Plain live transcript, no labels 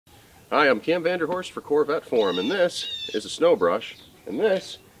Hi, I'm VanDerHorst for Corvette Forum, and this is a snow brush, and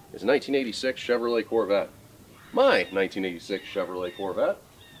this is a 1986 Chevrolet Corvette. My 1986 Chevrolet Corvette.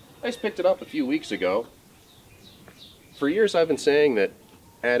 I just picked it up a few weeks ago. For years I've been saying that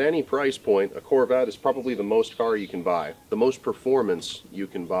at any price point, a Corvette is probably the most car you can buy, the most performance you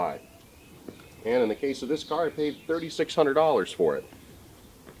can buy. And in the case of this car, I paid $3,600 for it.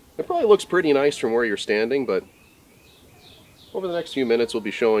 It probably looks pretty nice from where you're standing, but over the next few minutes we'll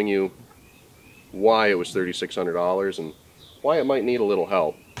be showing you why it was $3,600 and why it might need a little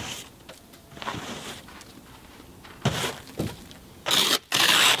help.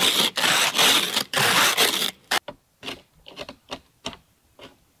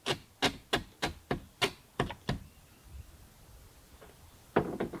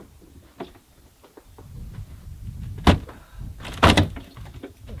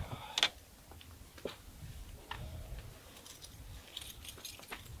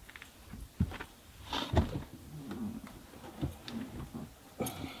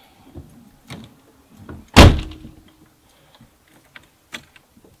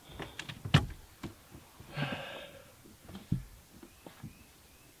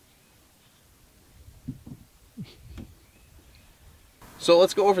 So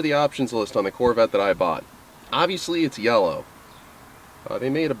let's go over the options list on the Corvette that I bought. Obviously it's yellow. They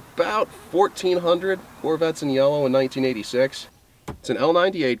made about 1,400 Corvettes in yellow in 1986. It's an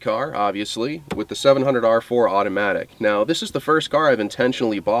L98 car, obviously, with the 700R4 automatic. Now, this is the first car I've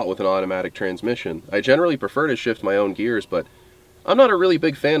intentionally bought with an automatic transmission. I generally prefer to shift my own gears, but I'm not a really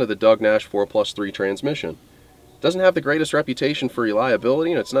big fan of the Doug Nash 4+3 transmission. It doesn't have the greatest reputation for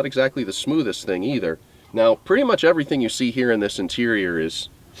reliability, and it's not exactly the smoothest thing either. Now, pretty much everything you see here in this interior is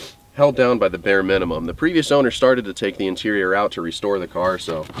held down by the bare minimum. The previous owner started to take the interior out to restore the car,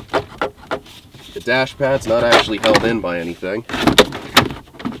 so the dash pad's not actually held in by anything.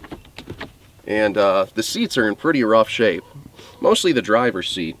 And the seats are in pretty rough shape, mostly the driver's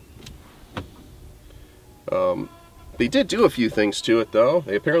seat. They did do a few things to it though.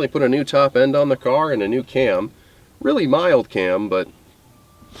 They apparently put a new top end on the car and a new cam. Really mild cam, but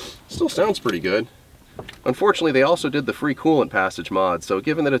still sounds pretty good. Unfortunately, they also did the free coolant passage mod, so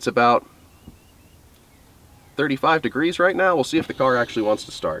given that it's about 35 degrees right now, we'll see if the car actually wants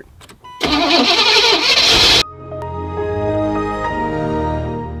to start.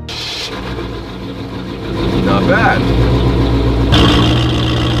 Not bad.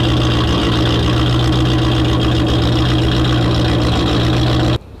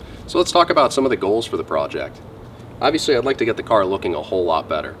 So let's talk about some of the goals for the project. Obviously, I'd like to get the car looking a whole lot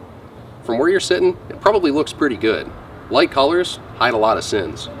better. From where you're sitting, it probably looks pretty good. Light colors hide a lot of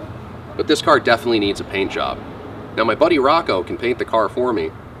sins. But this car definitely needs a paint job. Now my buddy Rocco can paint the car for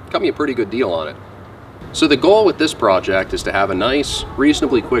me. Got me a pretty good deal on it. So the goal with this project is to have a nice,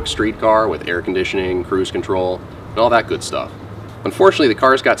 reasonably quick street car with air conditioning, cruise control, and all that good stuff. Unfortunately, the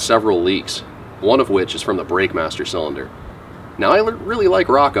car's got several leaks, one of which is from the brake master cylinder. Now I really like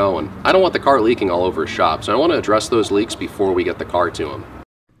Rocco, and I don't want the car leaking all over his shop, so I want to address those leaks before we get the car to him.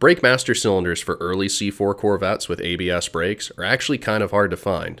 Brake master cylinders for early C4 Corvettes with ABS brakes are actually kind of hard to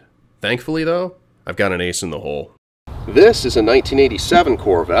find. Thankfully though, I've got an ace in the hole. This is a 1987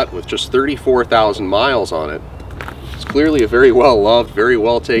 Corvette with just 34,000 miles on it. It's clearly a very well loved, very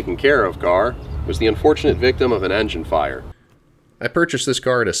well taken care of car. It was the unfortunate victim of an engine fire. I purchased this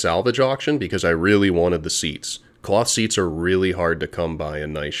car at a salvage auction because I really wanted the seats. Cloth seats are really hard to come by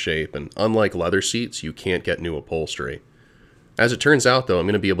in nice shape, and unlike leather seats, you can't get new upholstery. As it turns out though, I'm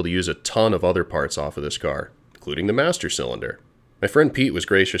going to be able to use a ton of other parts off of this car, including the master cylinder. My friend Pete was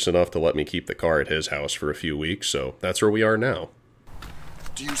gracious enough to let me keep the car at his house for a few weeks, so that's where we are now.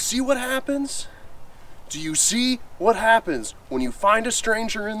 Do you see what happens? Do you see what happens when you find a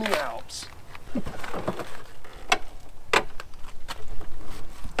stranger in the Alps?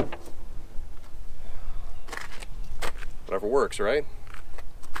 Whatever works, right?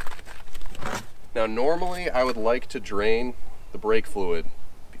 Now normally I would like to drain the brake fluid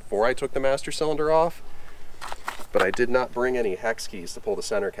before I took the master cylinder off, but I did not bring any hex keys to pull the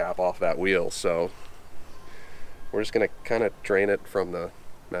center cap off that wheel, so we're just going to kind of drain it from the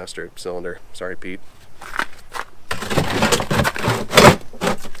master cylinder. Sorry, Pete.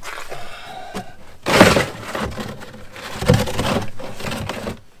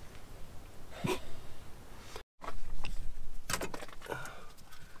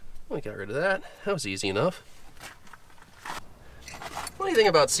 We got rid of that. That was easy enough. Funny thing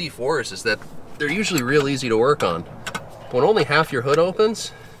about C4s is that they're usually real easy to work on. When only half your hood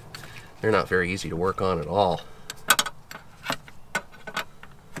opens, they're not very easy to work on at all.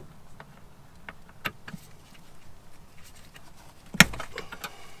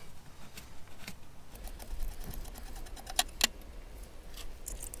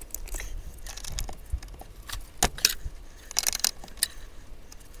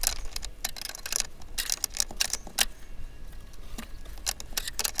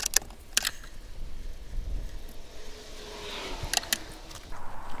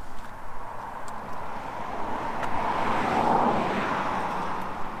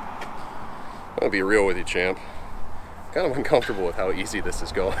 I'll be real with you, champ. Kind of uncomfortable with how easy this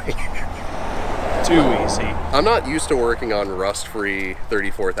is going. Too easy. I'm not used to working on rust-free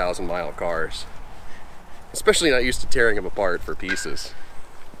 34,000 mile cars. Especially not used to tearing them apart for pieces.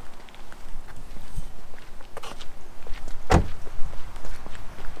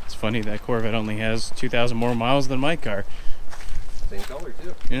 It's funny that Corvette only has 2,000 more miles than my car. Same color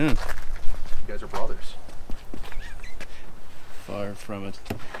too. Yeah. You guys are brothers. Far from it.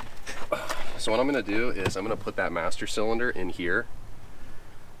 So what I'm going to do is I'm going to put that master cylinder in here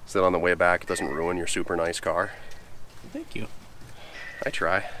so that on the way back it doesn't ruin your super nice car. Thank you. I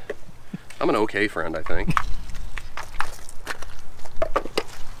try. I'm an okay friend, I think.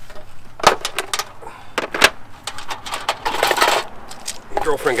 My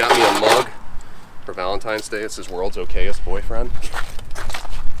girlfriend got me a mug for Valentine's Day. It says world's okayest boyfriend.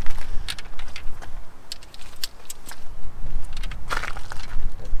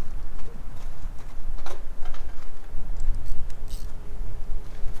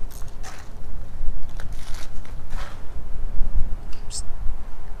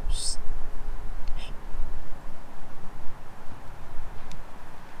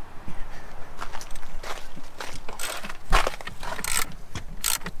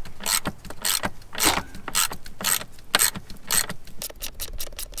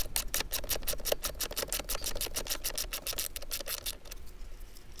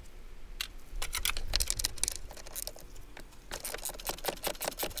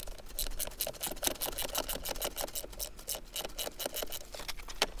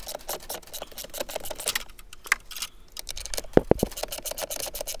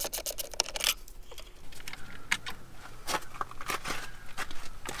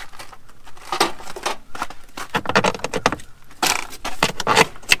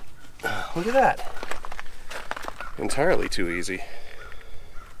 Look at that. Entirely too easy.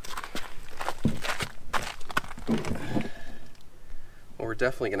 Well, we're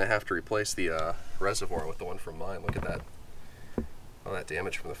definitely going to have to replace the reservoir with the one from mine. Look at that. All that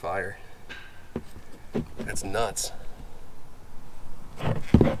damage from the fire. That's nuts.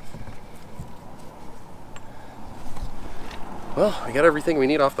 Well, we got everything we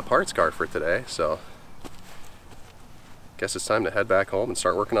need off the parts cart for today, so guess it's time to head back home and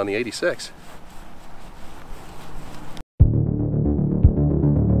start working on the 86.